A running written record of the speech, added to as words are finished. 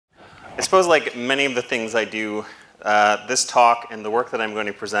I suppose like many of the things I do, this talk and the work that I'm going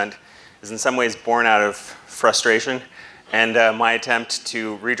to present is in some ways born out of frustration and my attempt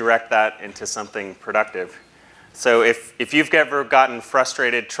to redirect that into something productive. So if you've ever gotten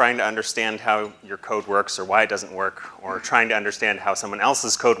frustrated trying to understand how your code works or why it doesn't work, or trying to understand how someone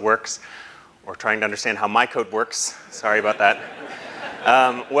else's code works, or trying to understand how my code works, sorry about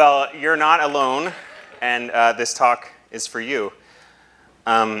that, well, you're not alone, and this talk is for you.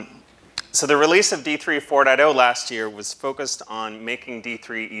 So the release of D3 4.0 last year was focused on making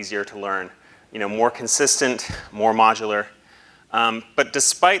D3 easier to learn, more consistent, more modular. But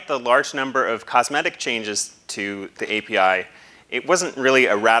despite the large number of cosmetic changes to the API, it wasn't really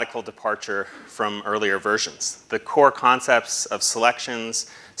a radical departure from earlier versions. The core concepts of selections,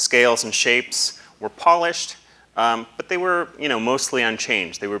 scales, and shapes were polished, but they were mostly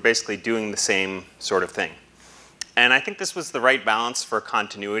unchanged. They were basically doing the same sort of thing. And I think this was the right balance for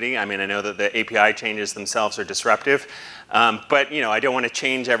continuity. I mean, I know that the API changes themselves are disruptive, but I don't want to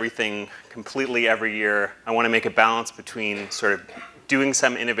change everything completely every year. I want to make a balance between sort of doing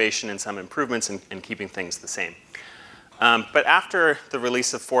some innovation and some improvements and keeping things the same. But after the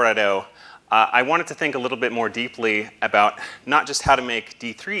release of 4.0, I wanted to think a little bit more deeply about not just how to make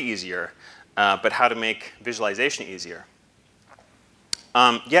D3 easier, but how to make visualization easier.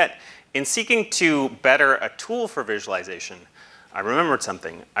 Yet, in seeking to better a tool for visualization, I remembered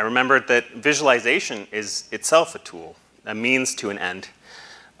something. I remembered that visualization is itself a tool, a means to an end,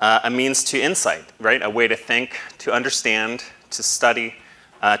 a means to insight, right? A way to think, to understand, to study,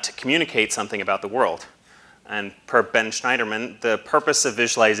 to communicate something about the world. And per Ben Schneiderman, the purpose of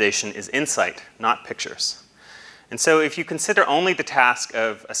visualization is insight, not pictures. And so if you consider only the task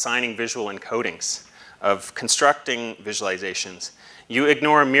of assigning visual encodings, of constructing visualizations, you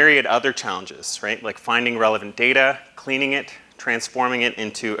ignore a myriad other challenges, right? Like finding relevant data, cleaning it, transforming it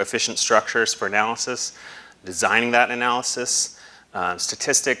into efficient structures for analysis, designing that analysis,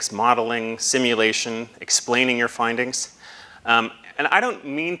 statistics, modeling, simulation, explaining your findings. And I don't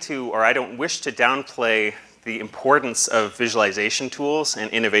mean to, or I don't wish to downplay the importance of visualization tools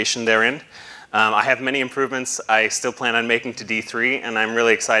and innovation therein. I have many improvements I still plan on making to D3, and I'm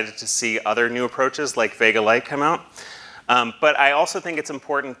really excited to see other new approaches like Vega Lite come out. But I also think it's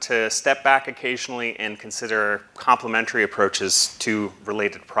important to step back occasionally and consider complementary approaches to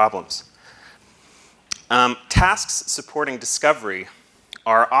related problems. Tasks supporting discovery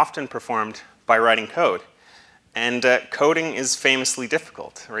are often performed by writing code. And coding is famously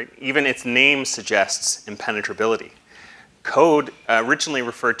difficult, right? Even its name suggests impenetrability. Code originally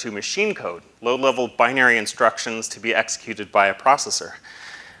referred to machine code, low-level binary instructions to be executed by a processor.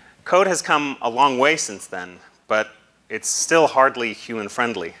 Code has come a long way since then, but it's still hardly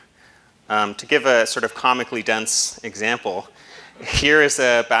human-friendly. To give a sort of comically dense example, here is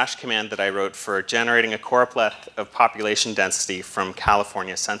a bash command that I wrote for generating a choropleth of population density from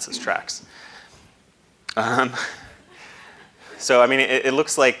California census tracts. So I mean, it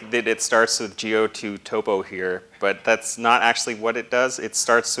looks like that it starts with geo to topo here, but that's not actually what it does. It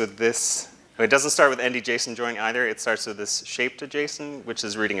starts with this. It doesn't start with ND-JSON join either. It starts with this shape to JSON, which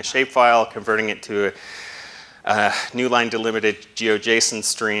is reading a shapefile, converting it to a new line delimited GeoJSON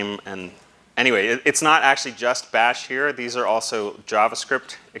stream. And anyway, it's not actually just bash here. These are also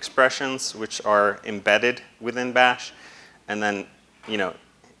JavaScript expressions, which are embedded within bash. And then,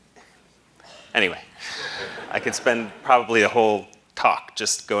 anyway, I could spend probably a whole talk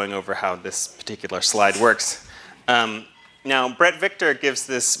just going over how this particular slide works. Now, Brett Victor gives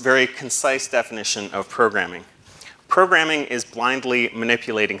this very concise definition of programming. Programming is blindly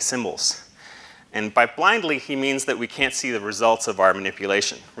manipulating symbols. And by blindly, he means that we can't see the results of our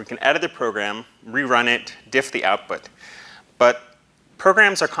manipulation. We can edit the program, rerun it, diff the output. But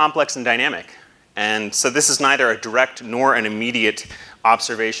programs are complex and dynamic. And so this is neither a direct nor an immediate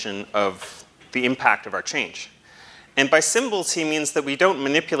observation of the impact of our change. And by symbols, he means that we don't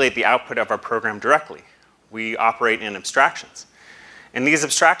manipulate the output of our program directly. We operate in abstractions. And these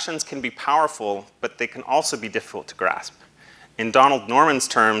abstractions can be powerful, but they can also be difficult to grasp. In Donald Norman's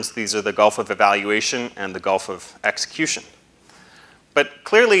terms, these are the gulf of evaluation and the gulf of execution. But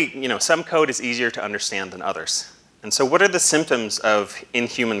clearly, some code is easier to understand than others. And so what are the symptoms of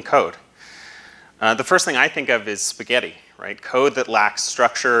inhuman code? The first thing I think of is spaghetti, right? Code that lacks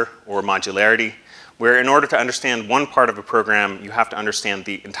structure or modularity, where in order to understand one part of a program, you have to understand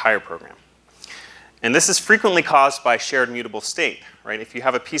the entire program. And this is frequently caused by shared mutable state, right? If you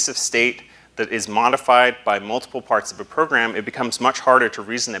have a piece of state that is modified by multiple parts of a program, it becomes much harder to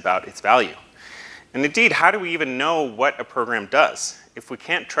reason about its value. And indeed, how do we even know what a program does? If we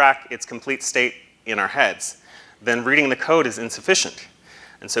can't track its complete state in our heads, then reading the code is insufficient.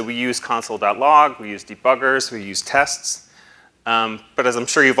 And so we use console.log, we use debuggers, we use tests. But as I'm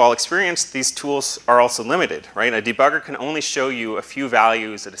sure you've all experienced, these tools are also limited, right? A debugger can only show you a few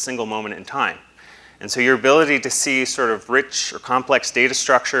values at a single moment in time. And so your ability to see sort of rich or complex data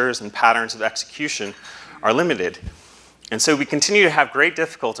structures and patterns of execution are limited. And so we continue to have great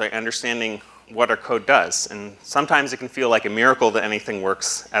difficulty understanding what our code does. And sometimes it can feel like a miracle that anything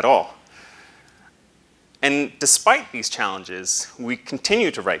works at all. And despite these challenges, we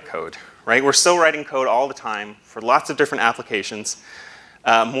continue to write code, right? We're still writing code all the time for lots of different applications,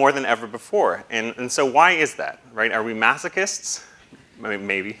 more than ever before. And so why is that, right? Are we masochists? I mean,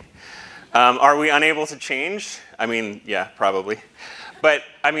 maybe. Are we unable to change? I mean, yeah, probably. But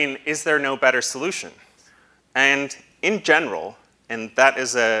I mean, is there no better solution? And in general, and that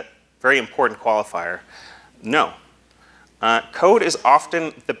is a very important qualifier, no. Code is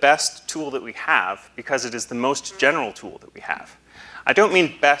often the best tool that we have because it is the most general tool that we have. I don't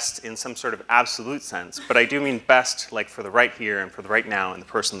mean best in some sort of absolute sense, but I do mean best like for the right here and for the right now and the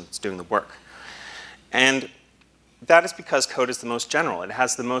person that's doing the work. And that is because code is the most general. It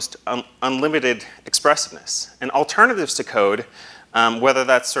has the most unlimited expressiveness. And alternatives to code, whether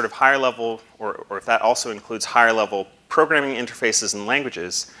that's sort of higher level or if that also includes higher level programming interfaces and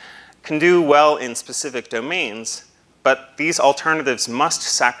languages, can do well in specific domains, but these alternatives must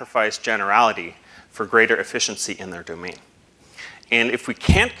sacrifice generality for greater efficiency in their domain. And if we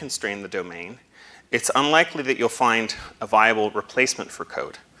can't constrain the domain, it's unlikely that you'll find a viable replacement for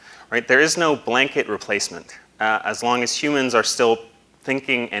code, right? There is no blanket replacement as long as humans are still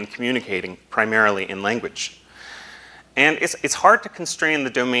thinking and communicating primarily in language. And it's hard to constrain the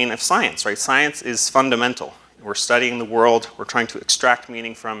domain of science, right? Science is fundamental. We're studying the world. We're trying to extract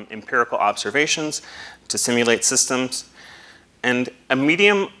meaning from empirical observations to simulate systems. And a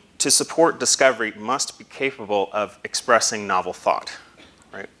medium to support discovery must be capable of expressing novel thought,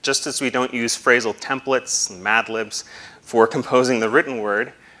 right? Just as we don't use phrasal templates and Mad Libs for composing the written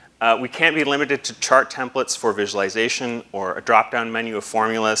word, we can't be limited to chart templates for visualization or a drop-down menu of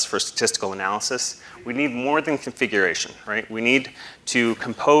formulas for statistical analysis. We need more than configuration, right? We need to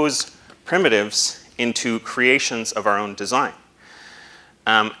compose primitives into creations of our own design.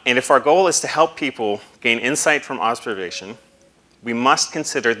 And if our goal is to help people gain insight from observation, we must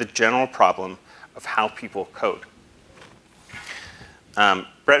consider the general problem of how people code.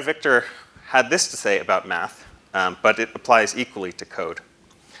 Brett Victor had this to say about math, but it applies equally to code.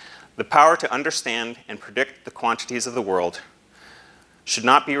 The power to understand and predict the quantities of the world should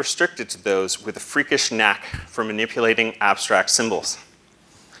not be restricted to those with a freakish knack for manipulating abstract symbols.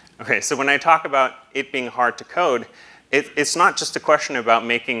 Okay, so when I talk about it being hard to code, it's not just a question about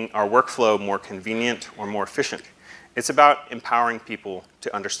making our workflow more convenient or more efficient. It's about empowering people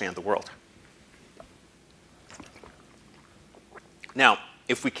to understand the world. Now,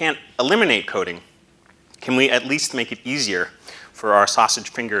 if we can't eliminate coding, can we at least make it easier for our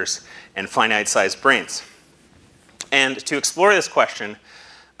sausage fingers and finite-sized brains? And to explore this question,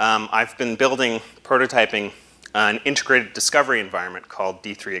 I've been prototyping an integrated discovery environment called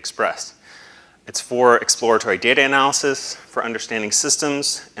D3 Express. It's for exploratory data analysis, for understanding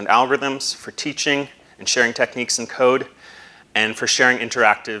systems and algorithms, for teaching and sharing techniques in code, and for sharing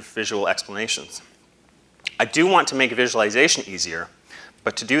interactive visual explanations. I do want to make visualization easier,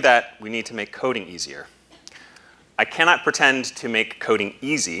 but to do that, we need to make coding easier. I cannot pretend to make coding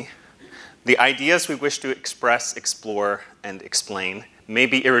easy. The ideas we wish to express, explore, and explain may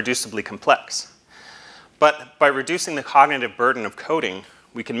be irreducibly complex. But by reducing the cognitive burden of coding,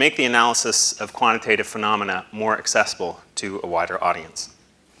 we can make the analysis of quantitative phenomena more accessible to a wider audience.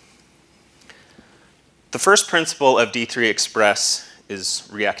 The first principle of D3 Express is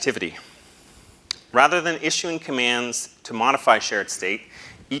reactivity. Rather than issuing commands to modify shared state,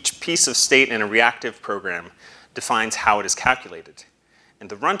 each piece of state in a reactive program defines how it is calculated, and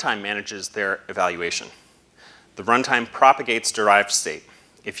the runtime manages their evaluation. The runtime propagates derived state.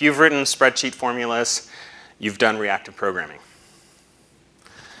 If you've written spreadsheet formulas, you've done reactive programming.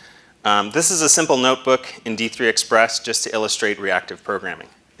 This is a simple notebook in D3 Express just to illustrate reactive programming.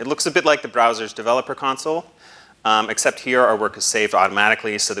 It looks a bit like the browser's developer console, except here our work is saved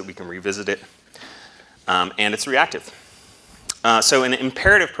automatically so that we can revisit it. And it's reactive. So in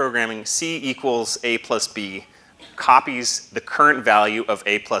imperative programming, C equals A plus B copies the current value of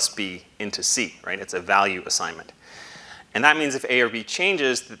A plus B into C, right? It's a value assignment. And that means if A or B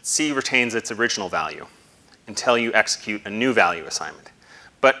changes, that C retains its original value until you execute a new value assignment.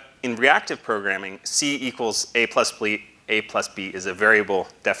 But in reactive programming, C equals A plus B is a variable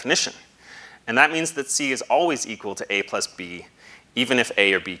definition. And that means that C is always equal to A plus B, even if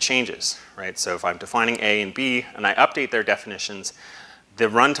A or B changes, right? So if I'm defining A and B and I update their definitions, the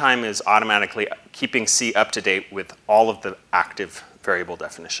runtime is automatically keeping C up to date with all of the active variable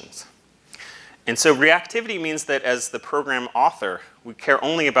definitions. And so reactivity means that as the program author, we care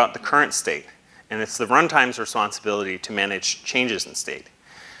only about the current state. And it's the runtime's responsibility to manage changes in state.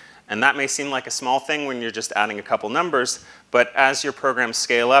 And that may seem like a small thing when you're just adding a couple numbers, but as your programs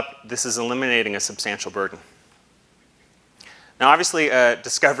scale up, this is eliminating a substantial burden. Now obviously a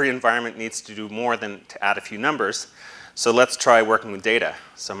discovery environment needs to do more than to add a few numbers. So let's try working with data.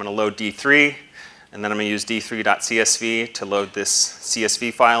 So I'm going to load D3, and then I'm going to use d3.csv to load this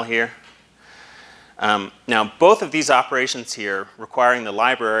CSV file here. Now both of these operations here, requiring the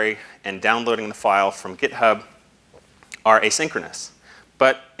library and downloading the file from GitHub, are asynchronous.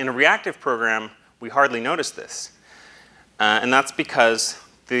 But in a reactive program, we hardly notice this. And that's because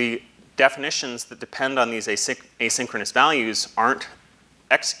the definitions that depend on these asynchronous values aren't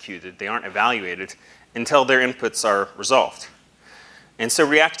executed, they aren't evaluated, until their inputs are resolved. And so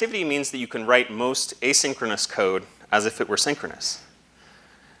reactivity means that you can write most asynchronous code as if it were synchronous.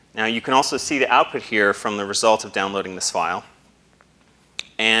 Now you can also see the output here from the result of downloading this file.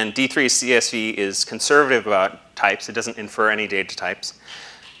 And D3.csv is conservative about types. It doesn't infer any data types.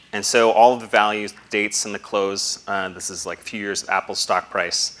 And so all of the values, dates, and the close, this is like a few years of Apple's stock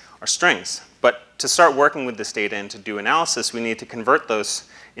price, are strings. But to start working with this data and to do analysis, we need to convert those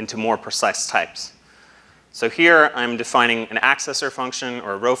into more precise types. So here I'm defining an accessor function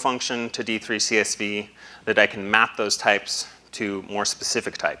or a row function to D3.csv that I can map those types to more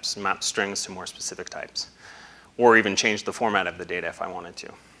specific types, map strings to more specific types, or even change the format of the data if I wanted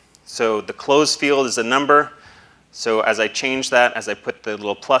to. So the close field is a number. So as I change that, as I put the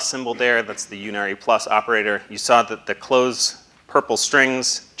little plus symbol there, that's the unary plus operator, you saw that the close purple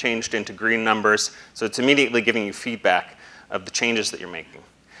strings changed into green numbers. So it's immediately giving you feedback of the changes that you're making.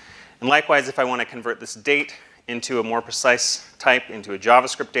 And likewise, if I want to convert this date into a more precise type, into a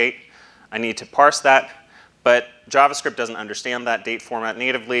JavaScript date, I need to parse that. But JavaScript doesn't understand that date format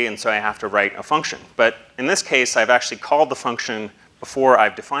natively, and so I have to write a function. But in this case, I've actually called the function before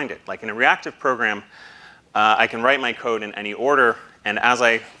I've defined it. Like in a reactive program, I can write my code in any order, and as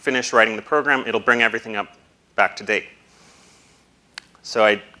I finish writing the program, it'll bring everything up back to date. So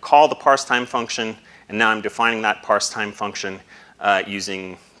I call the parseTime function, and now I'm defining that parseTime function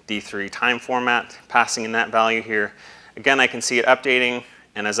using D3 time format, passing in that value here. Again, I can see it updating.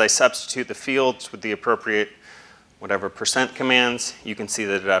 And as I substitute the fields with the appropriate whatever % commands, you can see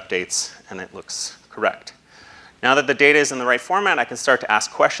that it updates and it looks correct. Now that the data is in the right format, I can start to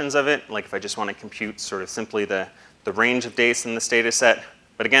ask questions of it, like if I just want to compute sort of simply the range of dates in this data set.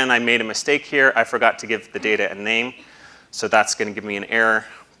 But again, I made a mistake here. I forgot to give the data a name. So that's going to give me an error.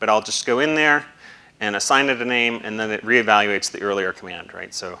 But I'll just go in there and assign it a name, and then it reevaluates the earlier command,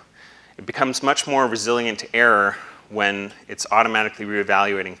 right? So it becomes much more resilient to error when it's automatically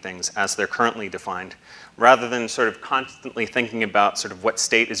reevaluating things as they're currently defined, rather than sort of constantly thinking about sort of what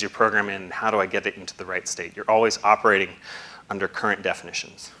state is your program in and how do I get it into the right state. You're always operating under current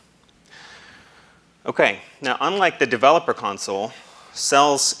definitions. Okay, now unlike the developer console,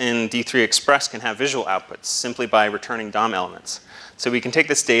 cells in D3 Express can have visual outputs simply by returning DOM elements. So we can take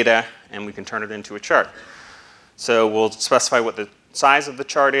this data and we can turn it into a chart. So we'll specify what the size of the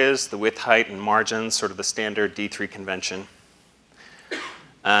chart is, the width, height, and margins, sort of the standard D3 convention.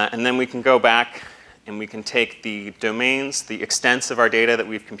 And then we can go back and we can take the domains, the extents of our data that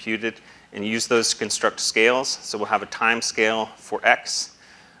we've computed, and use those to construct scales. So we'll have a time scale for X,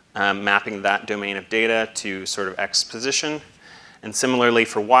 mapping that domain of data to sort of X position. And similarly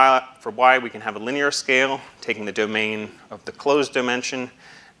for Y, we can have a linear scale, taking the domain of the closed dimension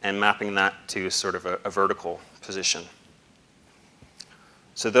and mapping that to sort of a vertical position.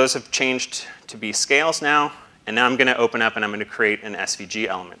 So those have changed to be scales now, and now I'm going to open up and I'm going to create an SVG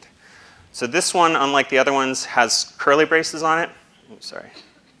element. So this one, unlike the other ones, has curly braces on it. Oops, sorry.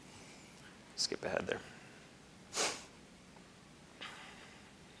 Skip ahead there.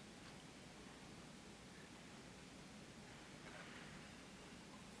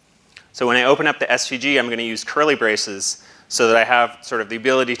 So when I open up the SVG, I'm going to use curly braces so that I have sort of the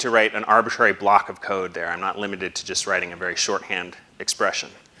ability to write an arbitrary block of code there. I'm not limited to just writing a very shorthand expression.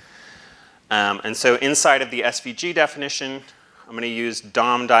 And so inside of the SVG definition, I'm going to use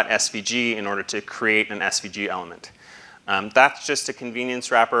dom.svg in order to create an SVG element. That's just a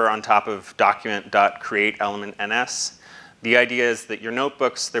convenience wrapper on top of document.createElementNS. The idea is that your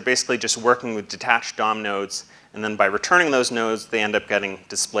notebooks, they're basically just working with detached DOM nodes, and then by returning those nodes, they end up getting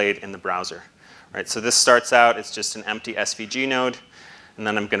displayed in the browser. Right, so this starts out, it's just an empty SVG node, and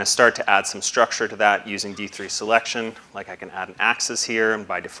then I'm going to start to add some structure to that using D3 selection. Like I can add an axis here, and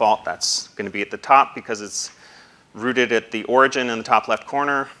by default, that's going to be at the top because it's rooted at the origin in the top left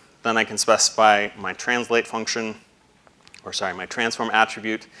corner. Then I can specify my translate function, or sorry, my transform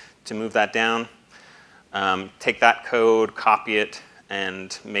attribute to move that down. Take that code, copy it,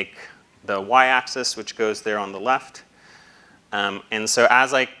 and make the y-axis, which goes there on the left. And so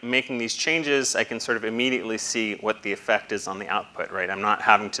as I'm making these changes, I can sort of immediately see what the effect is on the output, right? I'm not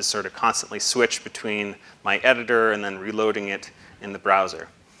having to sort of constantly switch between my editor and then reloading it in the browser.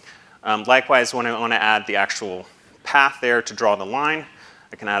 Likewise, when I want to add the actual path there to draw the line,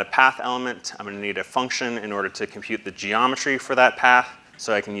 I can add a path element. I'm going to need a function in order to compute the geometry for that path.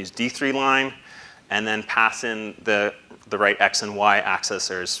 So I can use d3line and then pass in the right x and y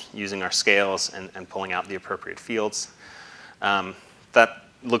accessors using our scales and pulling out the appropriate fields. That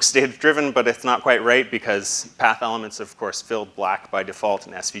looks data-driven, but it's not quite right because path elements, of course, filled black by default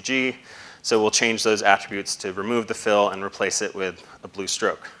in SVG. So we'll change those attributes to remove the fill and replace it with a blue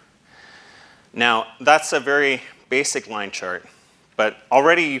stroke. Now, that's a very basic line chart. But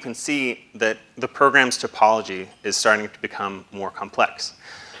already you can see that the program's topology is starting to become more complex.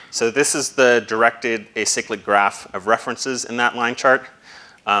 So this is the directed acyclic graph of references in that line chart.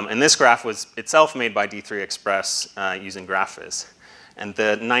 And this graph was itself made by D3 Express using GraphViz. And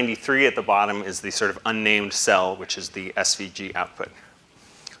the 93 at the bottom is the sort of unnamed cell, which is the SVG output.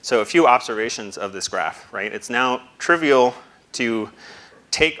 So a few observations of this graph, right? It's now trivial to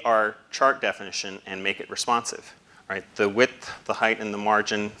take our chart definition and make it responsive. Right? The width, the height, and the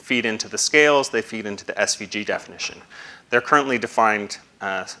margin feed into the scales. They feed into the SVG definition. They're currently defined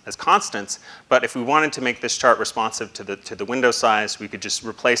as constants, but if we wanted to make this chart responsive to the window size, we could just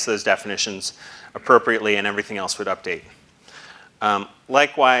replace those definitions appropriately and everything else would update.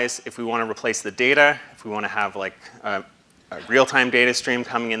 Likewise, if we want to replace the data, if we want to have like a real-time data stream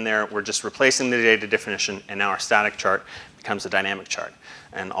coming in there, we're just replacing the data definition, and now our static chart becomes a dynamic chart.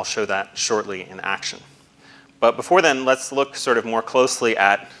 And I'll show that shortly in action. But before then, let's look sort of more closely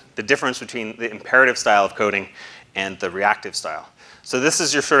at the difference between the imperative style of coding and the reactive style. So this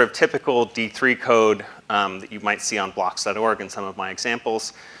is your sort of typical D3 code that you might see on blocks.org in some of my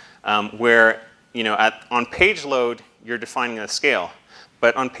examples, where on page load, you're defining a scale.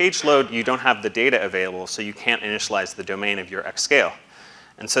 But on page load, you don't have the data available, so you can't initialize the domain of your X scale.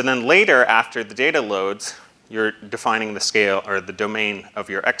 And so then later, after the data loads, you're defining the scale or the domain of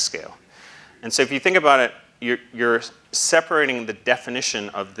your X scale. And so if you think about it, you're separating the definition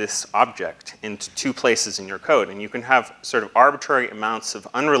of this object into two places in your code. And you can have sort of arbitrary amounts of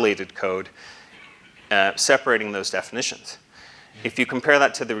unrelated code separating those definitions. If you compare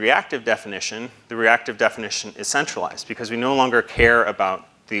that to the reactive definition is centralized because we no longer care about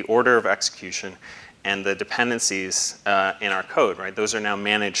the order of execution and the dependencies in our code, right? Those are now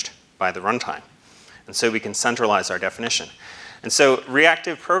managed by the runtime. And so we can centralize our definition. And so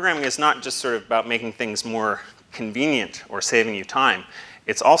reactive programming is not just sort of about making things more convenient or saving you time.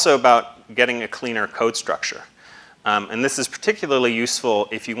 It's also about getting a cleaner code structure. And this is particularly useful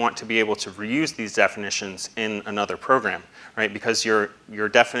if you want to be able to reuse these definitions in another program, right? Because your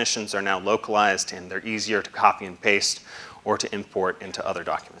definitions are now localized and they're easier to copy and paste or to import into other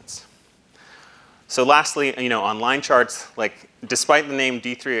documents. So lastly, on line charts, like despite the name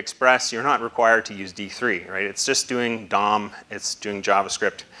D3 Express, you're not required to use D3, right? It's just doing DOM, it's doing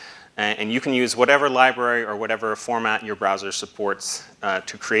JavaScript, and you can use whatever library or whatever format your browser supports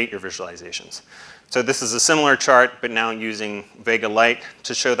to create your visualizations. So this is a similar chart, but now using Vega Lite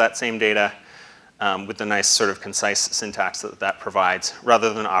to show that same data with the nice sort of concise syntax that provides,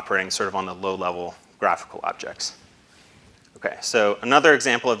 rather than operating sort of on the low-level graphical objects. Okay, so another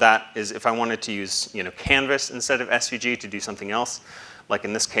example of that is if I wanted to use Canvas instead of SVG to do something else. Like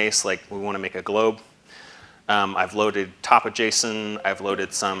in this case, like we want to make a globe. I've loaded top.json. I've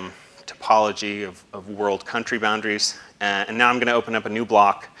loaded some topology of world country boundaries. And now I'm going to open up a new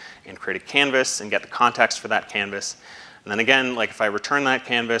block and create a canvas and get the context for that canvas. And then again, like if I return that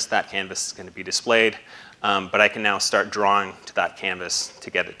canvas is going to be displayed. But I can now start drawing to that canvas to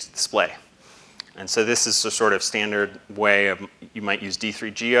get it to display. And so this is a sort of standard way of, you might use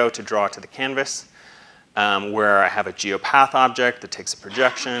D3Geo to draw to the canvas, where I have a geopath object that takes a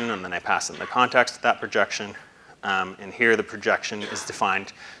projection, and then I pass in the context of that projection. And here the projection is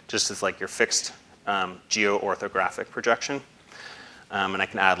defined just as like your fixed geo-orthographic projection. And I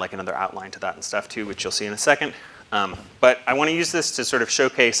can add like another outline to that and stuff too, which you'll see in a second. But I want to use this to sort of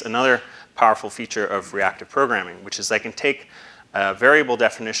showcase another powerful feature of reactive programming, which is I can take a variable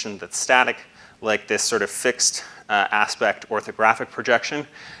definition that's static, like this sort of fixed aspect orthographic projection,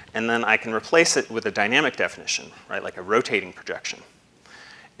 and then I can replace it with a dynamic definition, right, like a rotating projection.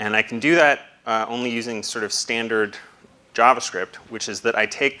 And I can do that only using sort of standard JavaScript, which is that I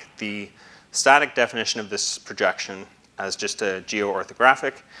take the static definition of this projection as just a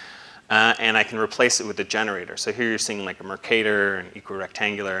geo-orthographic, and I can replace it with a generator. So here you're seeing like a Mercator and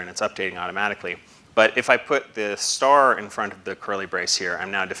equirectangular, and it's updating automatically. But if I put the star in front of the curly brace here,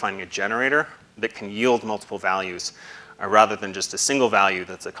 I'm now defining a generator that can yield multiple values rather than just a single value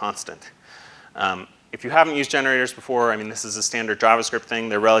that's a constant. If you haven't used generators before, I mean, this is a standard JavaScript thing.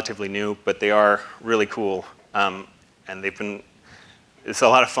 They're relatively new, but they are really cool. And it's a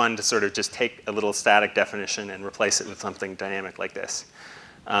lot of fun to sort of just take a little static definition and replace it with something dynamic like this.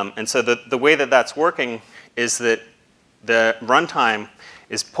 And so the way that that's working is that the runtime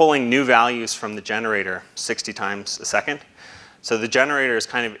is pulling new values from the generator 60 times a second. So the generator is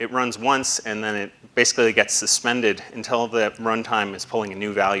it runs once, and then it basically gets suspended until the runtime is pulling a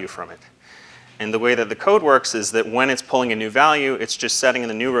new value from it. And the way that the code works is that when it's pulling a new value, it's just setting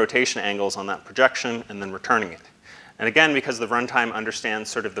the new rotation angles on that projection and then returning it. And again, because the runtime understands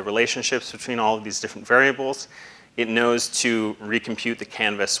sort of the relationships between all of these different variables, it knows to recompute the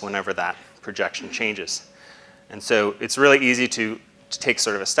canvas whenever that projection changes. And so it's really easy to take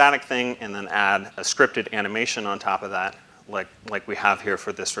sort of a static thing and then add a scripted animation on top of that, like we have here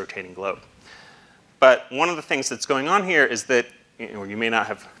for this rotating globe. But one of the things that's going on here is that, or you may not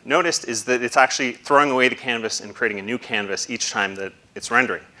have noticed, is that it's actually throwing away the canvas and creating a new canvas each time that it's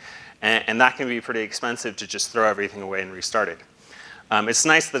rendering. And that can be pretty expensive to just throw everything away and restart it. It's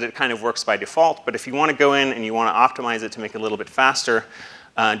nice that it kind of works by default, but if you want to go in and you want to optimize it to make it a little bit faster,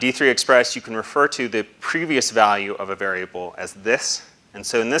 D3 Express, you can refer to the previous value of a variable as this. And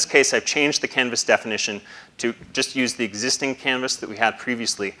so in this case, I've changed the canvas definition to just use the existing canvas that we had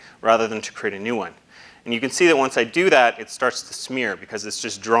previously rather than to create a new one. And you can see that once I do that, it starts to smear because it's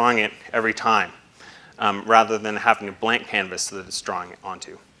just drawing it every time rather than having a blank canvas that it's drawing it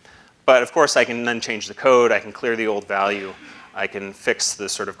onto. But of course, I can then change the code. I can clear the old value. I can fix the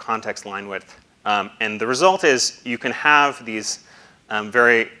sort of context line width. And the result is you can have these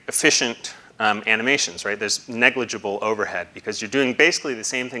very efficient animations, right? There's negligible overhead because you're doing basically the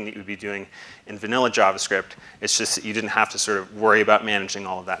same thing that you would be doing in vanilla JavaScript. It's just that you didn't have to sort of worry about managing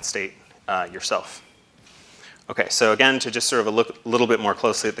all of that state yourself. Okay, so again, to just sort of look a little bit more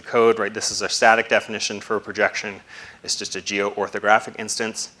closely at the code, right? This is our static definition for a projection. It's just a geo-orthographic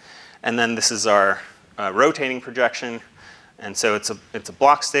instance. And then this is our rotating projection. And so it's a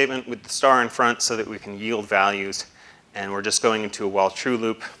block statement with the star in front so that we can yield values. And we're just going into a while true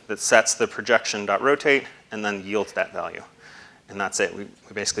loop that sets the projection.rotate and then yields that value. And that's it. We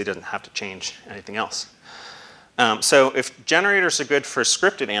basically didn't have to change anything else. So if generators are good for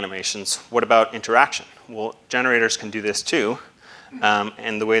scripted animations, what about interaction? Well, generators can do this too.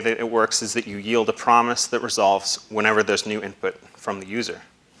 And the way that it works is that you yield a promise that resolves whenever there's new input from the user.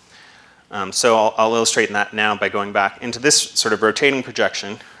 So I'll illustrate that now by going back into this sort of rotating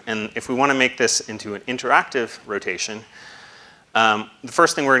projection. And if we want to make this into an interactive rotation, the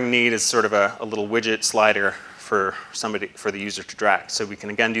first thing we're going to need is sort of a little widget slider for the user to drag. So we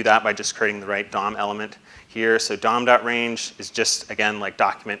can again do that by just creating the right DOM element here. So DOM.range is just, again, like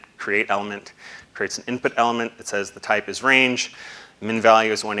document create element, creates an input element that says the type is range, min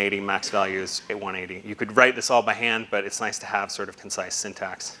value is 180, max value is 180. You could write this all by hand, but it's nice to have sort of concise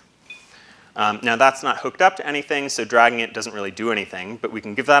syntax. Now that's not hooked up to anything, so dragging it doesn't really do anything, but we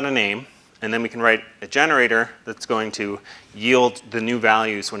can give that a name, and then we can write a generator that's going to yield the new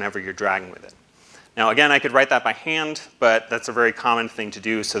values whenever you're dragging with it. Now again, I could write that by hand, but that's a very common thing to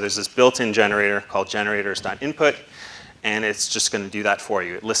do, so there's this built-in generator called generators.input, and it's just going to do that for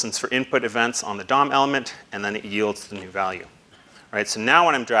you. It listens for input events on the DOM element, and then it yields the new value. Right, so now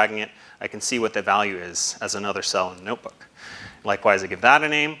when I'm dragging it, I can see what the value is as another cell in the notebook. Likewise, I give that a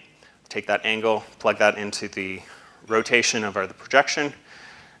name, take that angle, plug that into the rotation of the projection,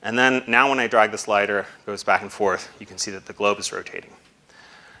 and then now when I drag the slider, it goes back and forth, you can see that the globe is rotating.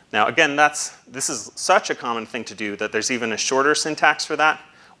 Now again, this is such a common thing to do that there's even a shorter syntax for that,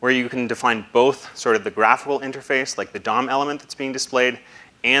 where you can define both sort of the graphical interface, like the DOM element that's being displayed,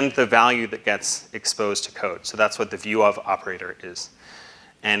 and the value that gets exposed to code. So that's what the viewOf operator is.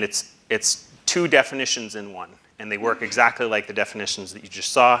 And it's two definitions in one. And they work exactly like the definitions that you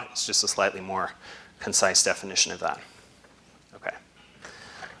just saw. It's just a slightly more concise definition of that. Okay.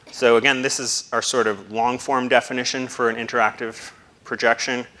 So again, this is our sort of long-form definition for an interactive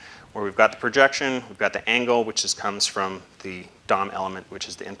projection, where we've got the projection, we've got the angle, which comes from the DOM element, which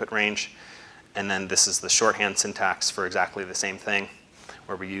is the input range. And then this is the shorthand syntax for exactly the same thing,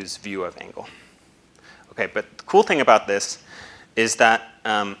 where we use viewOf angle. Okay, but the cool thing about this is that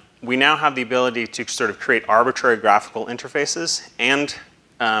we now have the ability to sort of create arbitrary graphical interfaces and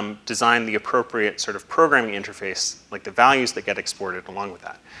design the appropriate sort of programming interface, like the values that get exported along with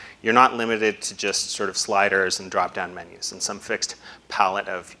that. you're not limited to just sort of sliders and drop-down menus and some fixed palette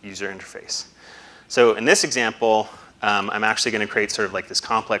of user interface. So in this example, I'm actually going to create sort of like this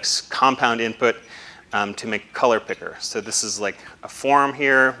complex compound input to make a color picker. So this is like a form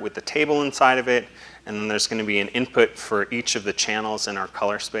here with the table inside of it, and then there's going to be an input for each of the channels in our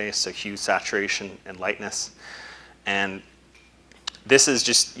color space, so hue, saturation, and lightness. And this is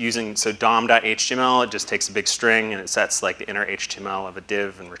just using, so dom.html, it just takes a big string and it sets like the inner HTML of a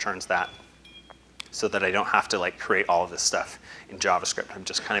div and returns that, so that I don't have to like create all of this stuff in JavaScript. I'm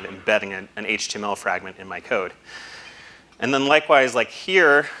just kind of embedding an HTML fragment in my code. And then likewise, like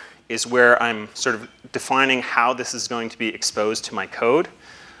here is where I'm sort of defining how this is going to be exposed to my code.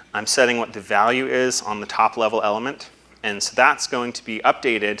 I'm setting what the value is on the top level element. And so that's going to be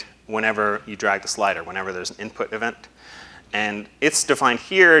updated whenever you drag the slider, whenever there's an input event. And it's defined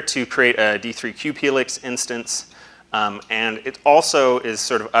here to create a D3 QPelix instance. And it also is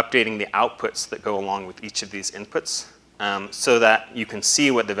sort of updating the outputs that go along with each of these inputs so that you can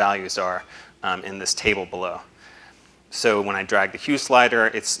see what the values are in this table below. So when I drag the hue slider,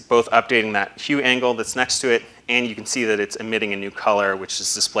 it's both updating that hue angle that's next to it, and you can see that it's emitting a new color, which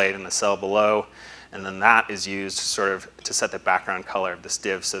is displayed in the cell below. And then that is used sort of to set the background color of this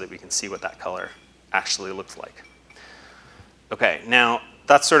div so that we can see what that color actually looks like. Okay, now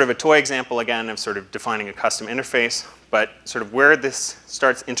that's sort of a toy example again of sort of defining a custom interface, but sort of where this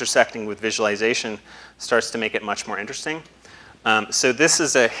starts intersecting with visualization starts to make it much more interesting. So this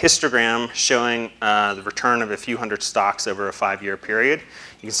is a histogram showing the return of a few hundred stocks over a 5-year period.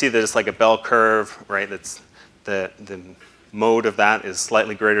 You can see that it's like a bell curve, right? That's the mode of that is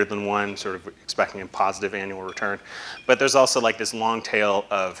slightly greater than 1, sort of expecting a positive annual return. But there's also like this long tail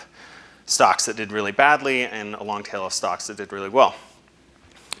of stocks that did really badly and a long tail of stocks that did really well.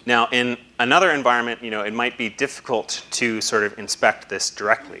 Now, in another environment, it might be difficult to sort of inspect this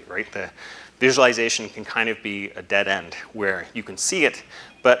directly, right? The visualization can kind of be a dead end where you can see it,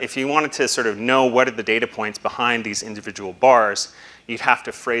 but if you wanted to sort of know what are the data points behind these individual bars, you'd have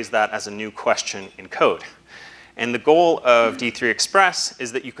to phrase that as a new question in code. And the goal of D3 Express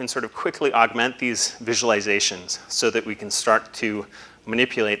is that you can sort of quickly augment these visualizations so that we can start to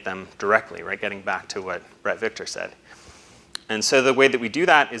manipulate them directly, right? Getting back to what Brett Victor said. And so the way that we do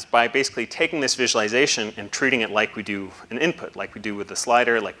that is by basically taking this visualization and treating it like we do an input, like we do with the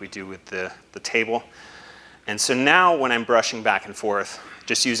slider, like we do with the table. And so now when I'm brushing back and forth,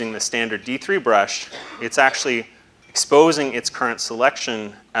 just using the standard D3 brush, it's actually exposing its current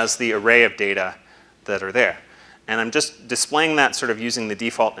selection as the array of data that are there. And I'm just displaying that sort of using the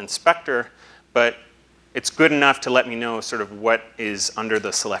default inspector, but it's good enough to let me know sort of what is under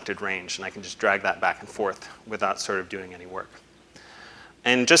the selected range, and I can just drag that back and forth without sort of doing any work.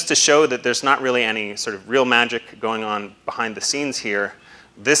 And just to show that there's not really any sort of real magic going on behind the scenes here,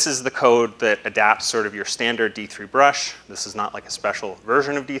 this is the code that adapts sort of your standard D3 brush. This is not like a special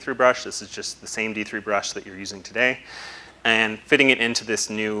version of D3 brush. This is just the same D3 brush that you're using today, and fitting it into this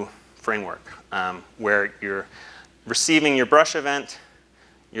new framework where you're receiving your brush event,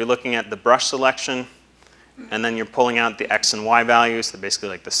 you're looking at the brush selection, and then you're pulling out the X and Y values, so basically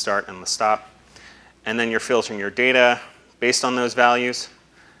like the start and the stop. And then you're filtering your data based on those values.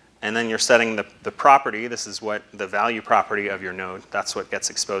 And then you're setting the property. This is what the value property of your node. That's what gets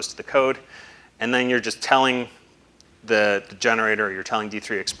exposed to the code. And then you're just telling the generator, or you're telling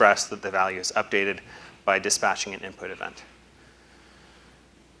D3 Express that the value is updated by dispatching an input event.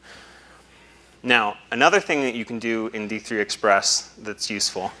 Now, another thing that you can do in D3 Express that's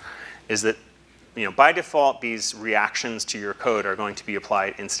useful is that by default, these reactions to your code are going to be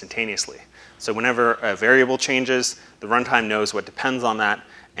applied instantaneously. So whenever a variable changes, the runtime knows what depends on that,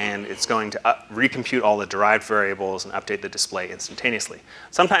 and it's going to recompute all the derived variables and update the display instantaneously.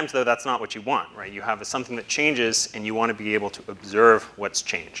 Sometimes, though, that's not what you want, right? You have something that changes, and you want to be able to observe what's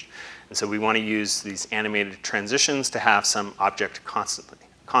changed. And so we want to use these animated transitions to have some object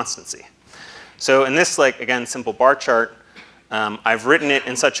constancy. So in this, again, simple bar chart, I've written it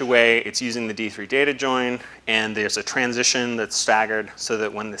in such a way it's using the D3 data join, and there's a transition that's staggered so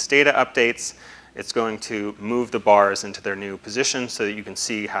that when this data updates, it's going to move the bars into their new position so that you can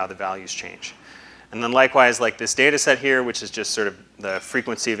see how the values change. And then likewise, like this data set here, which is just sort of the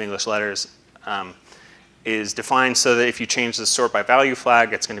frequency of English letters, is defined so that if you change the sort by value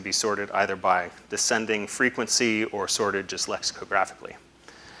flag, it's going to be sorted either by descending frequency or sorted just lexicographically.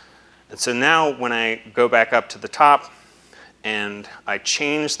 And so now when I go back up to the top, and I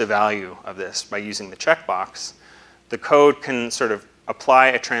change the value of this by using the checkbox, the code can sort of apply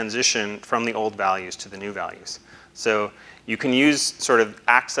a transition from the old values to the new values. So you can use sort of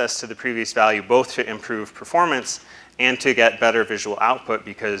access to the previous value both to improve performance and to get better visual output,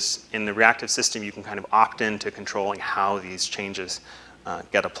 because in the reactive system you can kind of opt in to controlling how these changes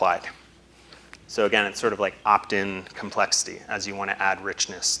get applied. So again, it's sort of like opt-in complexity as you want to add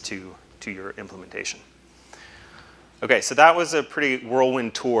richness to your implementation. Okay, so that was a pretty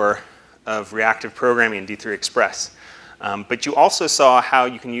whirlwind tour of reactive programming in D3 Express. But you also saw how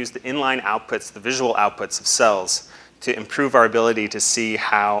you can use the inline outputs, the visual outputs of cells, to improve our ability to see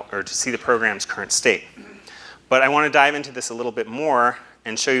the program's current state. But I want to dive into this a little bit more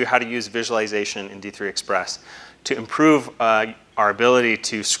and show you how to use visualization in D3 Express to improve our ability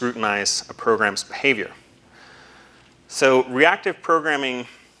to scrutinize a program's behavior. So reactive programming,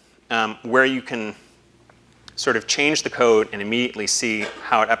 where you can sort of change the code and immediately see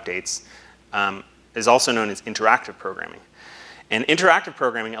how it updates, is also known as interactive programming. And interactive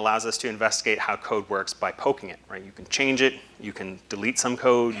programming allows us to investigate how code works by poking it, right? You can change it, you can delete some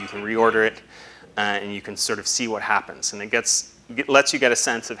code, you can reorder it, and you can sort of see what happens. And it lets you get a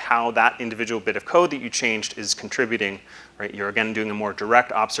sense of how that individual bit of code that you changed is contributing, right? You're again doing a more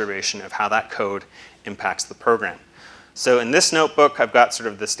direct observation of how that code impacts the program. So in this notebook, I've got sort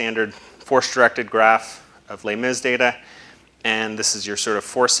of the standard force-directed graph of Les Mis data, and this is your sort of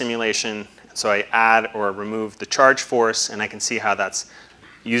force simulation. So I add or remove the charge force, and I can see how that's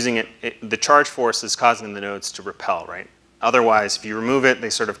using it. The charge force is causing the nodes to repel, right? Otherwise, if you remove it, they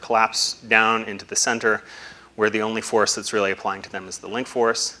sort of collapse down into the center, where the only force that's really applying to them is the link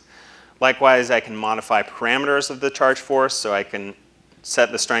force. Likewise, I can modify parameters of the charge force, so I can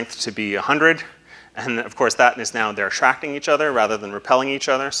set the strength to be 100, and of course that is now they're attracting each other rather than repelling each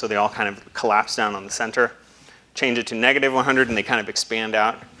other, so they all kind of collapse down on the center. Change it to negative 100, and they kind of expand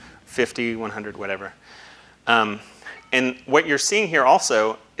out. 50, 100, whatever. And what you're seeing here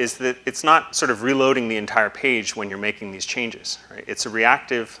also is that it's not sort of reloading the entire page when you're making these changes, right? It's a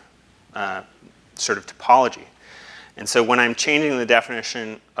reactive sort of topology. And so when I'm changing the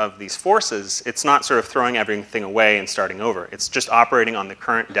definition of these forces, it's not sort of throwing everything away and starting over. It's just operating on the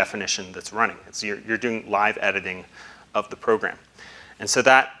current definition that's running. You're doing live editing of the program. And so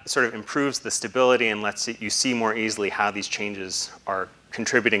that sort of improves the stability and lets you see more easily how these changes are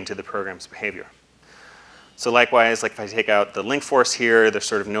contributing to the program's behavior. So likewise, like if I take out the link force here, they're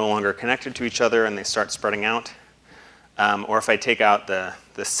sort of no longer connected to each other and they start spreading out. Or if I take out the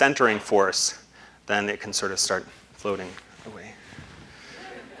centering force, then it can sort of start floating away.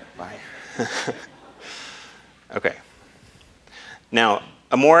 Bye. Okay. Now,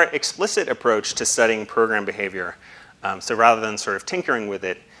 a more explicit approach to studying program behavior, so rather than sort of tinkering with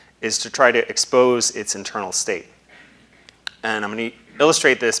it, is to try to expose its internal state. And I'm going to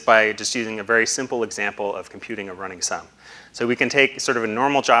illustrate this by just using a very simple example of computing a running sum. So we can take sort of a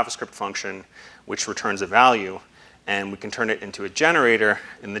normal JavaScript function which returns a value, and we can turn it into a generator,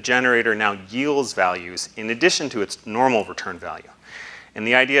 and the generator now yields values in addition to its normal return value. And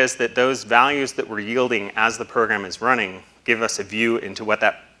the idea is that those values that we're yielding as the program is running give us a view into what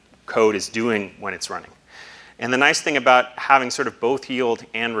that code is doing when it's running. And the nice thing about having sort of both yield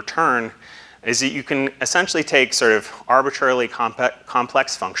and return is that you can essentially take sort of arbitrarily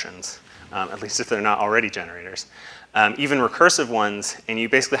complex functions, at least if they're not already generators, even recursive ones, and you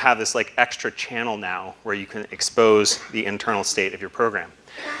basically have this like extra channel now where you can expose the internal state of your program.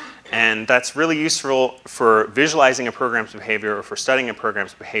 And that's really useful for visualizing a program's behavior or for studying a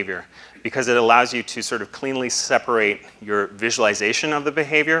program's behavior, because it allows you to sort of cleanly separate your visualization of the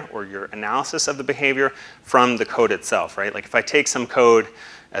behavior or your analysis of the behavior from the code itself, right? Like if I take some code,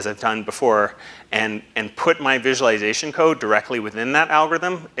 as I've done before, and put my visualization code directly within that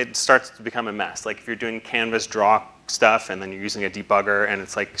algorithm, it starts to become a mess. Like if you're doing Canvas draw stuff and then you're using a debugger and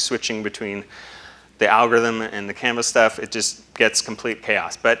it's like switching between the algorithm and the Canvas stuff, it just gets complete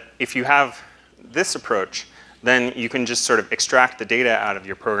chaos. But if you have this approach, then you can just sort of extract the data out of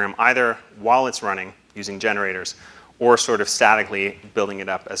your program either while it's running using generators or sort of statically building it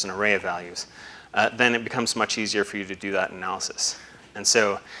up as an array of values. Then it becomes much easier for you to do that analysis. And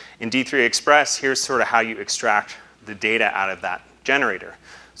so in D3 Express, here's sort of how you extract the data out of that generator.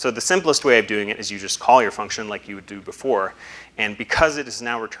 So the simplest way of doing it is you just call your function like you would do before. And because it is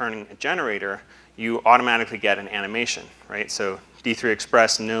now returning a generator, you automatically get an animation, right? So D3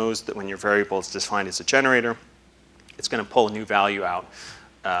 Express knows that when your variable is defined as a generator, it's going to pull a new value out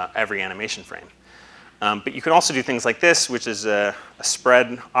every animation frame. But you can also do things like this, which is a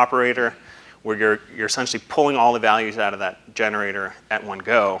spread operator, where you're essentially pulling all the values out of that generator at one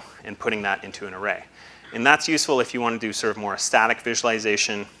go and putting that into an array. And that's useful if you want to do sort of more static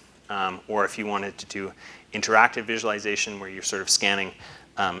visualization, or if you wanted to do interactive visualization where you're sort of scanning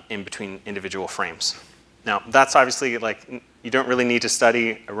in between individual frames. Now, that's obviously like, you don't really need to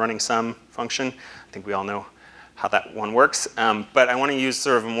study a running sum function. I think we all know how that one works. But I want to use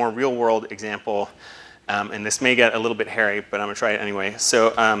sort of a more real-world example, and this may get a little bit hairy, but I'm going to try it anyway.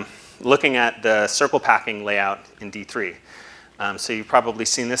 So looking at the circle packing layout in D3. So you've probably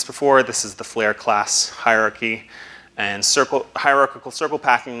seen this before. This is the flare class hierarchy. And hierarchical circle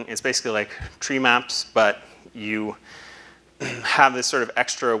packing is basically like tree maps, but you have this sort of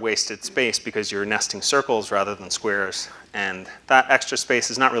extra wasted space because you're nesting circles rather than squares. And that extra space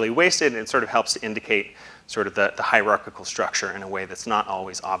is not really wasted. It sort of helps to indicate sort of the hierarchical structure in a way that's not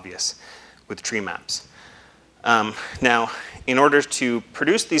always obvious with tree maps. Now, in order to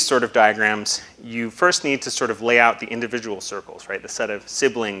produce these sort of diagrams, you first need to sort of lay out the individual circles, right? The set of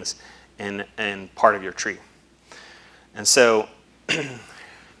siblings in part of your tree. And so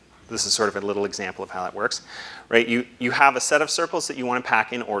this is sort of a little example of how that works, right? You have a set of circles that you want to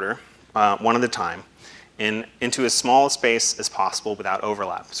pack in order, one at a time, into as small a space as possible without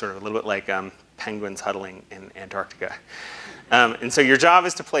overlap, sort of a little bit like penguins huddling in Antarctica. And so your job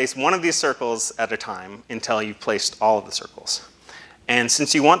is to place one of these circles at a time until you've placed all of the circles. And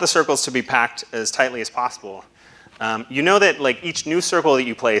since you want the circles to be packed as tightly as possible, you know that like each new circle that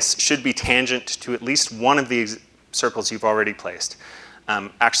you place should be tangent to at least one of these circles you've already placed.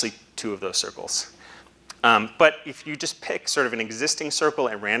 Actually, two of those circles. But if you just pick sort of an existing circle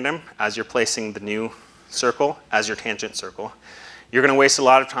at random as you're placing the new circle as your tangent circle, you're going to waste a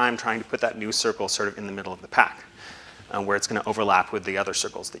lot of time trying to put that new circle sort of in the middle of the pack, where it's going to overlap with the other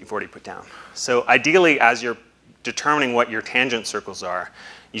circles that you've already put down. So ideally, as you're determining what your tangent circles are,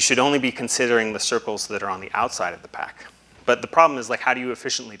 you should only be considering the circles that are on the outside of the pack. But the problem is, like, how do you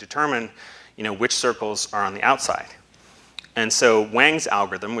efficiently determine which circles are on the outside? And so Wang's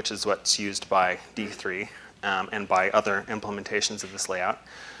algorithm, which is what's used by D3 and by other implementations of this layout,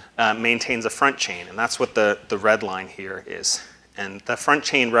 maintains a front chain. And that's what the red line here is. And the front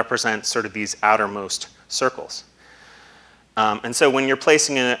chain represents sort of these outermost circles. And so when you're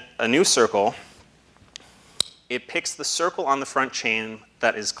placing a new circle, it picks the circle on the front chain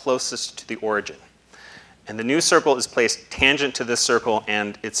that is closest to the origin. And the new circle is placed tangent to this circle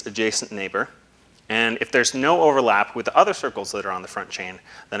and its adjacent neighbor. And if there's no overlap with the other circles that are on the front chain,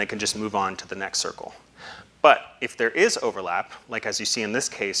 then it can just move on to the next circle. But if there is overlap, like as you see in this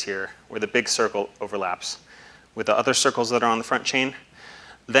case here, where the big circle overlaps with the other circles that are on the front chain,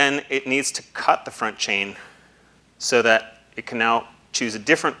 then it needs to cut the front chain so that it can now choose a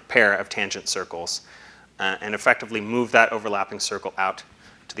different pair of tangent circles and effectively move that overlapping circle out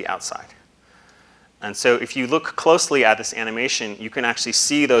to the outside. And so if you look closely at this animation, you can actually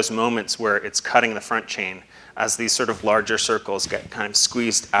see those moments where it's cutting the front chain as these sort of larger circles get kind of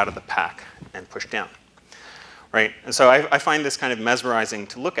squeezed out of the pack and pushed down. Right? And so I find this kind of mesmerizing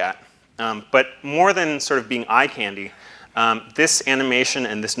to look at. But more than sort of being eye candy, this animation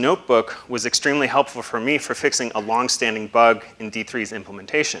and this notebook was extremely helpful for me for fixing a long-standing bug in D3's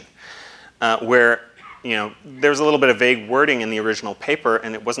implementation, where there was a little bit of vague wording in the original paper,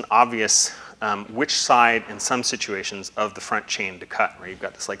 and it wasn't obvious which side, in some situations, of the front chain to cut, where you've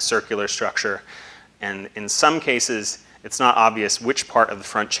got this like circular structure, and in some cases, it's not obvious which part of the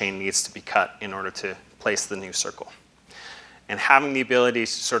front chain needs to be cut in order to place the new circle. And having the ability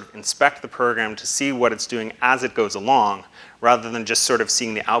to sort of inspect the program to see what it's doing as it goes along, rather than just sort of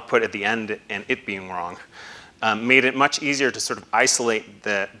seeing the output at the end and it being wrong, made it much easier to sort of isolate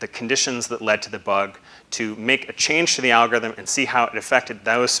the conditions that led to the bug, to make a change to the algorithm and see how it affected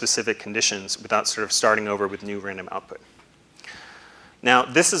those specific conditions without sort of starting over with new random output. Now,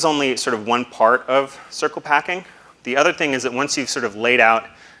 this is only sort of one part of circle packing. The other thing is that once you've sort of laid out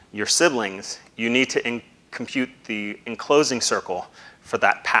your siblings, you need to compute the enclosing circle for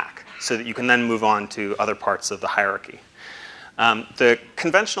that pack so that you can then move on to other parts of the hierarchy. The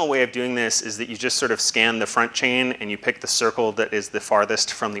conventional way of doing this is that you just sort of scan the front chain and you pick the circle that is the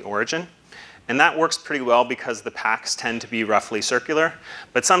farthest from the origin. And that works pretty well because the packs tend to be roughly circular.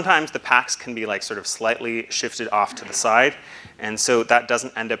 But sometimes the packs can be like sort of slightly shifted off to the side. And so that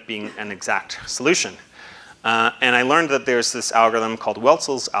doesn't end up being an exact solution. And I learned that there's this algorithm called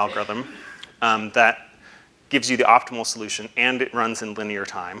Welzel's algorithm that gives you the optimal solution, and it runs in linear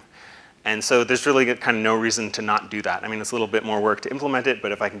time. And so there's really kind of no reason to not do that. I mean, it's a little bit more work to implement it,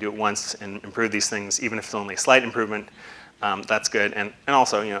 but if I can do it once and improve these things, even if it's only a slight improvement, that's good. And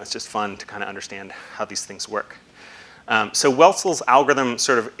also, it's just fun to kind of understand how these things work. So Welzel's algorithm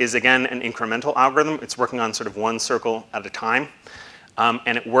sort of is, again, an incremental algorithm. It's working on sort of one circle at a time.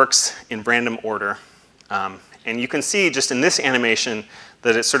 And it works in random order. And you can see just in this animation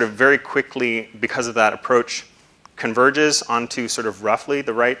that it sort of very quickly, because of that approach, converges onto sort of roughly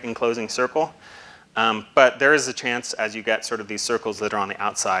the right enclosing circle. But there is a chance, as you get sort of these circles that are on the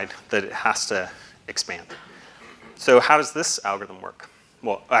outside, that it has to expand. So how does this algorithm work?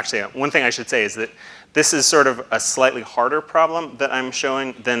 Well, actually, one thing I should say is that this is sort of a slightly harder problem that I'm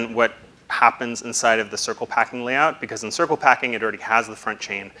showing than what happens inside of the circle packing layout, because in circle packing, it already has the front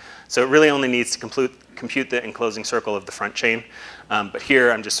chain. So it really only needs to compute the enclosing circle of the front chain. But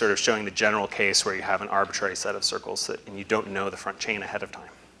here, I'm just sort of showing the general case where you have an arbitrary set of circles and you don't know the front chain ahead of time.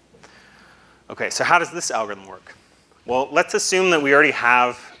 OK, so how does this algorithm work? Well, let's assume that we already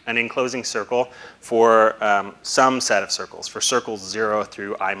have an enclosing circle for some set of circles, for circles 0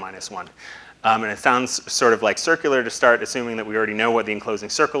 through I minus 1. And it sounds sort of like circular to start assuming that we already know what the enclosing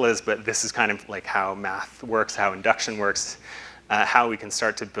circle is, but this is kind of like how math works, how induction works, how we can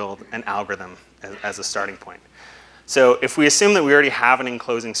start to build an algorithm as a starting point. So if we assume that we already have an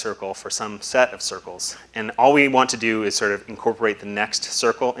enclosing circle for some set of circles, and all we want to do is sort of incorporate the next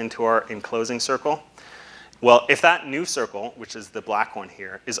circle into our enclosing circle, well, if that new circle, which is the black one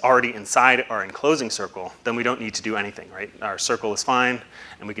here, is already inside our enclosing circle, then we don't need to do anything, right? Our circle is fine,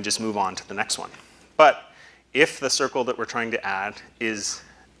 and we can just move on to the next one. But if the circle that we're trying to add is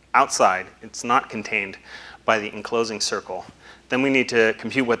outside, it's not contained by the enclosing circle, then we need to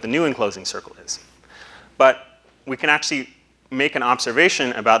compute what the new enclosing circle is. But we can actually make an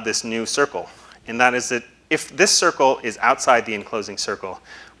observation about this new circle, and that is that if this circle is outside the enclosing circle,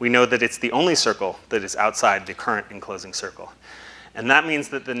 we know that it's the only circle that is outside the current enclosing circle. And that means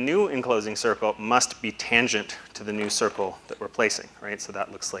that the new enclosing circle must be tangent to the new circle that we're placing, right? So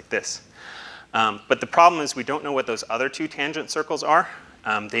that looks like this. But the problem is we don't know what those other two tangent circles are.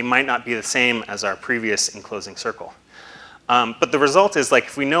 They might not be the same as our previous enclosing circle. But the result is, like,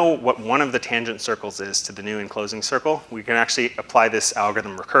 if we know what one of the tangent circles is to the new enclosing circle, we can actually apply this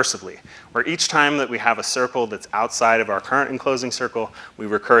algorithm recursively, where each time that we have a circle that's outside of our current enclosing circle, we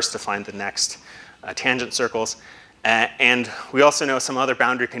recurse to find the next tangent circles. And we also know some other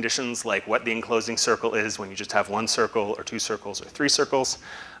boundary conditions, like what the enclosing circle is when you just have one circle or two circles or three circles.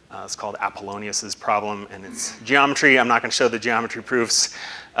 It's called Apollonius's problem, and it's geometry. I'm not going to show the geometry proofs.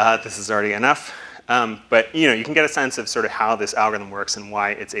 This is already enough. But you can get a sense of sort of how this algorithm works and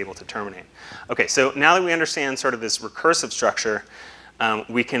why it's able to terminate. OK, so now that we understand sort of this recursive structure,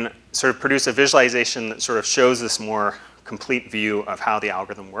 we can sort of produce a visualization that sort of shows this more complete view of how the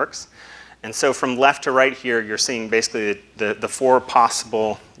algorithm works. And so from left to right here, you're seeing basically the four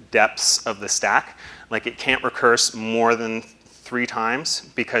possible depths of the stack. Like, it can't recurse more than 3 times,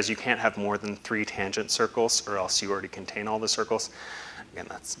 because you can't have more than 3 tangent circles, or else you already contain all the circles. Again,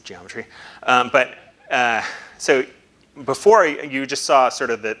 that's geometry. So before, you just saw sort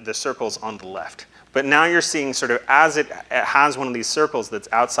of the circles on the left. But now you're seeing sort of as it has one of these circles that's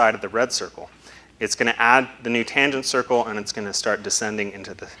outside of the red circle, it's going to add the new tangent circle, and it's going to start descending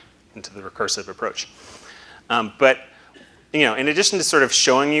into the recursive approach. But in addition to sort of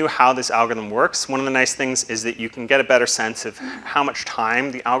showing you how this algorithm works, one of the nice things is that you can get a better sense of how much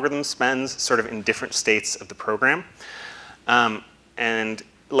time the algorithm spends sort of in different states of the program. And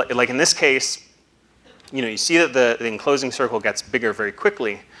like in this case, you see that the enclosing circle gets bigger very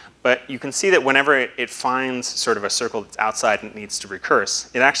quickly, but you can see that whenever it finds sort of a circle that's outside and it needs to recurse,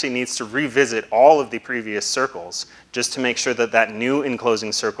 it actually needs to revisit all of the previous circles just to make sure that that new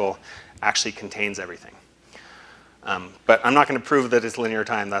enclosing circle actually contains everything. But I'm not going to prove that it's linear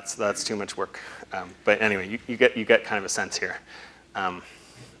time. That's too much work. But anyway, you get kind of a sense here.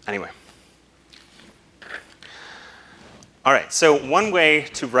 Anyway. All right, so one way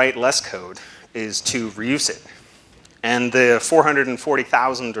to write less code is to reuse it. And the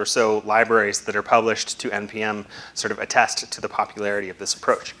 440,000 or so libraries that are published to NPM sort of attest to the popularity of this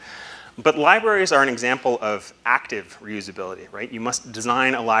approach. But libraries are an example of active reusability, right? You must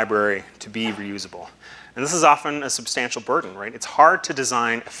design a library to be reusable. And this is often a substantial burden, right? It's hard to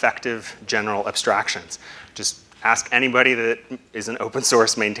design effective general abstractions. Just ask anybody that is an open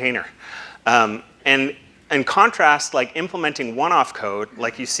source maintainer. And in contrast, like implementing one-off code,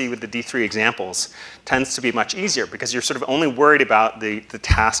 like you see with the D3 examples, tends to be much easier because you're sort of only worried about the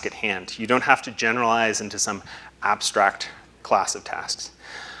task at hand. You don't have to generalize into some abstract class of tasks.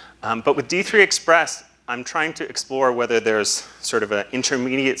 But with D3 Express, I'm trying to explore whether there's sort of an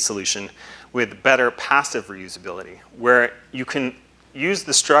intermediate solution with better passive reusability, where you can use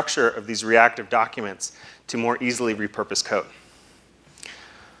the structure of these reactive documents to more easily repurpose code.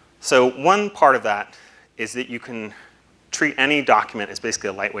 So one part of that is that you can treat any document as basically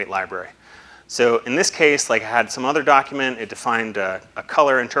a lightweight library. So in this case, like I had some other document, it defined a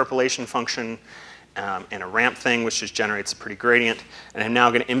color interpolation function and a ramp thing, which just generates a pretty gradient. And I'm now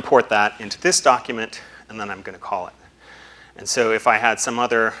going to import that into this document, and then I'm going to call it. And so if I had some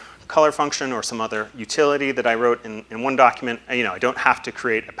other color function or some other utility that I wrote in one document, I don't have to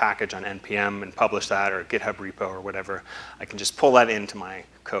create a package on NPM and publish that or GitHub repo or whatever. I can just pull that into my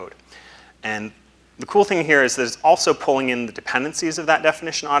code. And the cool thing here is that it's also pulling in the dependencies of that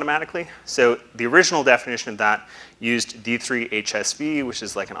definition automatically. So the original definition of that used D3HSV, which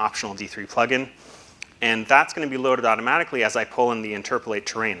is like an optional D3 plugin. And that's going to be loaded automatically as I pull in the interpolate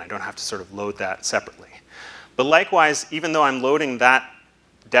terrain. I don't have to sort of load that separately. But likewise, even though I'm loading that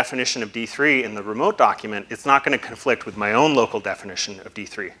definition of D3 in the remote document, it's not going to conflict with my own local definition of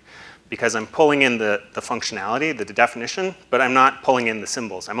D3 because I'm pulling in the functionality, the definition, but I'm not pulling in the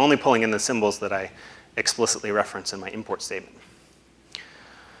symbols. I'm only pulling in the symbols that I explicitly reference in my import statement.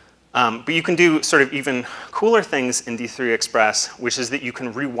 But you can do sort of even cooler things in D3 Express, which is that you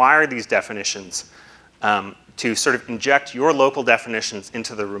can rewire these definitions to sort of inject your local definitions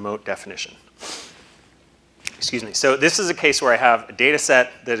into the remote definition. Excuse me. So this is a case where I have a data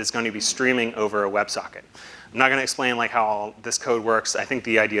set that is going to be streaming over a WebSocket. I'm not going to explain like how all this code works. I think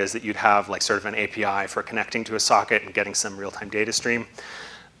the idea is that you'd have like sort of an API for connecting to a socket and getting some real-time data stream.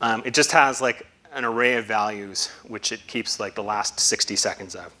 It just has like an array of values, which it keeps like the last 60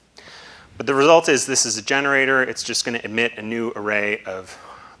 seconds of. But the result is this is a generator. It's just going to emit a new array of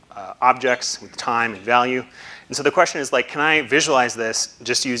objects with time and value. And so the question is, like, can I visualize this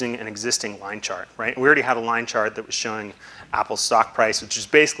just using an existing line chart, right? We already had a line chart that was showing Apple's stock price, which is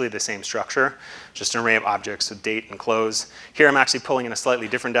basically the same structure, just an array of objects with date and close. Here I'm actually pulling in a slightly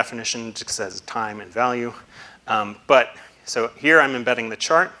different definition, just says time and value. So here I'm embedding the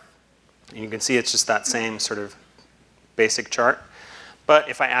chart, and you can see it's just that same sort of basic chart. But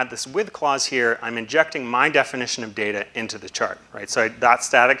if I add this with clause here, I'm injecting my definition of data into the chart, right? So that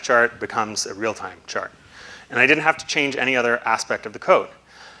static chart becomes a real-time chart. And I didn't have to change any other aspect of the code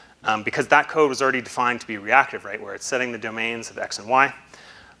because that code was already defined to be reactive, right, where it's setting the domains of X and Y.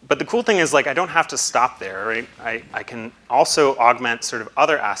 But the cool thing is, like, I don't have to stop there, right? I can also augment sort of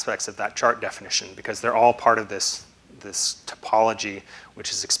other aspects of that chart definition because they're all part of this topology,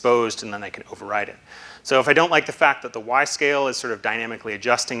 which is exposed, and then I can override it. So if I don't like the fact that the Y scale is sort of dynamically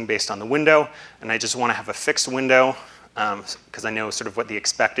adjusting based on the window, and I just want to have a fixed window because I know sort of what the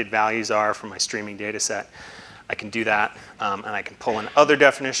expected values are from my streaming data set, I can do that. And I can pull in other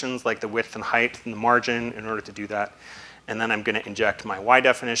definitions like the width and height and the margin in order to do that. And then I'm going to inject my Y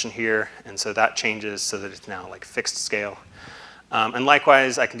definition here. And so that changes so that it's now like fixed scale. And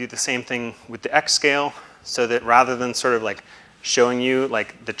likewise, I can do the same thing with the X scale so that rather than sort of like showing you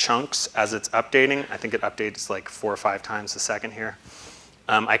like the chunks as it's updating, I think it updates like 4 or 5 times a second here.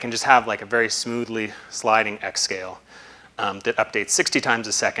 I can just have like a very smoothly sliding X scale that updates 60 times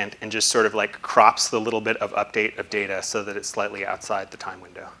a second and just sort of like crops the little bit of update of data so that it's slightly outside the time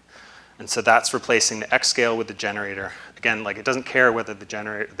window. And so that's replacing the X scale with the generator. Again, like it doesn't care whether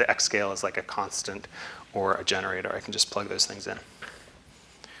the X scale is like a constant or a generator. I can just plug those things in.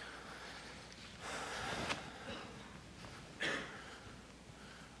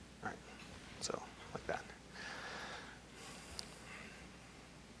 All right, so like that.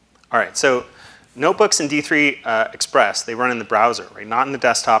 All right, so notebooks in D3 Express, they run in the browser, right? Not in the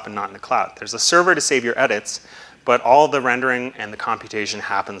desktop and not in the cloud. There's a server to save your edits, but all the rendering and the computation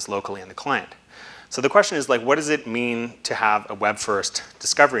happens locally in the client. So the question is, like, what does it mean to have a web-first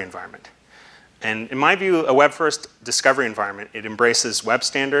discovery environment? And in my view, a web-first discovery environment, it embraces web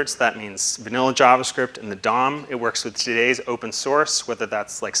standards. That means vanilla JavaScript and the DOM. It works with today's open source, whether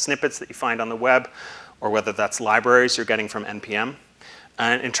that's like snippets that you find on the web or whether that's libraries you're getting from NPM.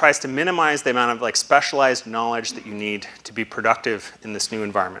 And it tries to minimize the amount of like specialized knowledge that you need to be productive in this new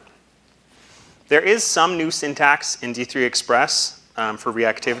environment. There is some new syntax in D3 Express for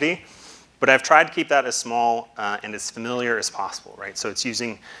reactivity, but I've tried to keep that as small and as familiar as possible, right? So it's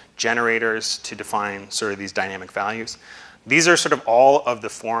using generators to define sort of these dynamic values. These are sort of all of the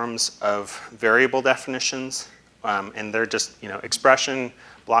forms of variable definitions, and they're just, expression,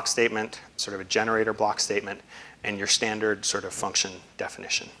 block statement, sort of a generator block statement, and your standard sort of function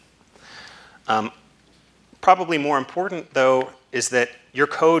definition. Probably more important, though, is that your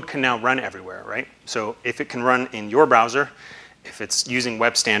code can now run everywhere, right? So if it can run in your browser, if it's using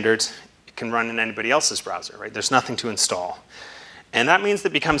web standards, it can run in anybody else's browser, right? There's nothing to install. And that means that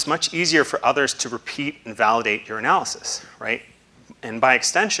it becomes much easier for others to repeat and validate your analysis, right? And by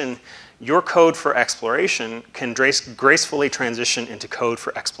extension, your code for exploration can gracefully transition into code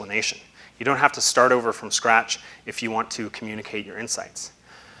for explanation. You don't have to start over from scratch if you want to communicate your insights.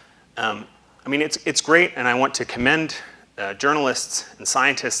 I mean, it's great, and I want to commend journalists and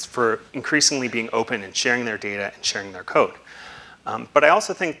scientists for increasingly being open and sharing their data and sharing their code. But I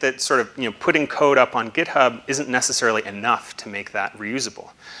also think that sort of putting code up on GitHub isn't necessarily enough to make that reusable.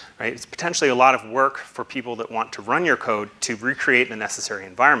 Right? It's potentially a lot of work for people that want to run your code to recreate the necessary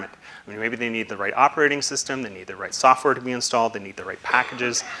environment. I mean, maybe they need the right operating system, they need the right software to be installed, they need the right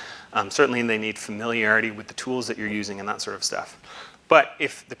packages. Certainly they need familiarity with the tools that you're using and that sort of stuff. But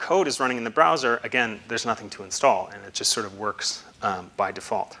if the code is running in the browser, again, there's nothing to install, and it just sort of works by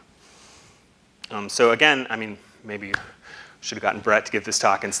default. So again, I mean, maybe should have gotten Brett to give this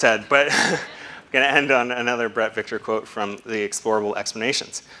talk instead, but I'm going to end on another Brett Victor quote from the Explorable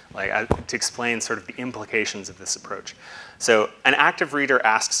Explanations, to explain sort of the implications of this approach. So an active reader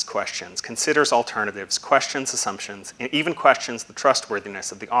asks questions, considers alternatives, questions assumptions, and even questions the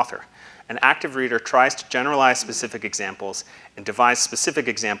trustworthiness of the author. An active reader tries to generalize specific examples and devise specific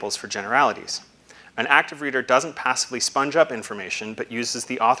examples for generalities. An active reader doesn't passively sponge up information, but uses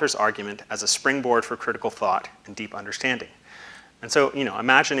the author's argument as a springboard for critical thought and deep understanding. And so,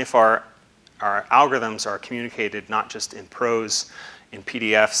 imagine if our algorithms are communicated not just in prose, in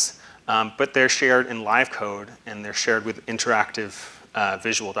PDFs, but they're shared in live code and they're shared with interactive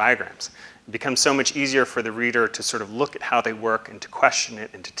visual diagrams. It becomes so much easier for the reader to sort of look at how they work and to question it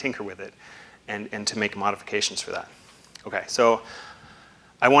and to tinker with it and to make modifications for that. Okay, so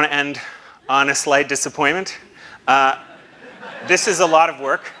I want to end on a slight disappointment. This is a lot of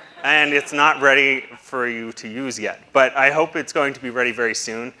work, and it's not ready for you to use yet. But I hope it's going to be ready very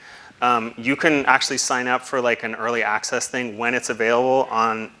soon. You can actually sign up for like an early access thing when it's available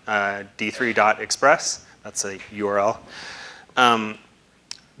on d3.express. That's a URL.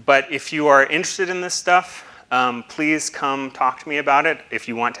 But if you are interested in this stuff, please come talk to me about it. If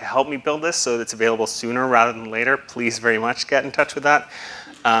you want to help me build this so that it's available sooner rather than later, please very much get in touch with that.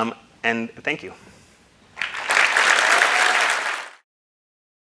 And thank you.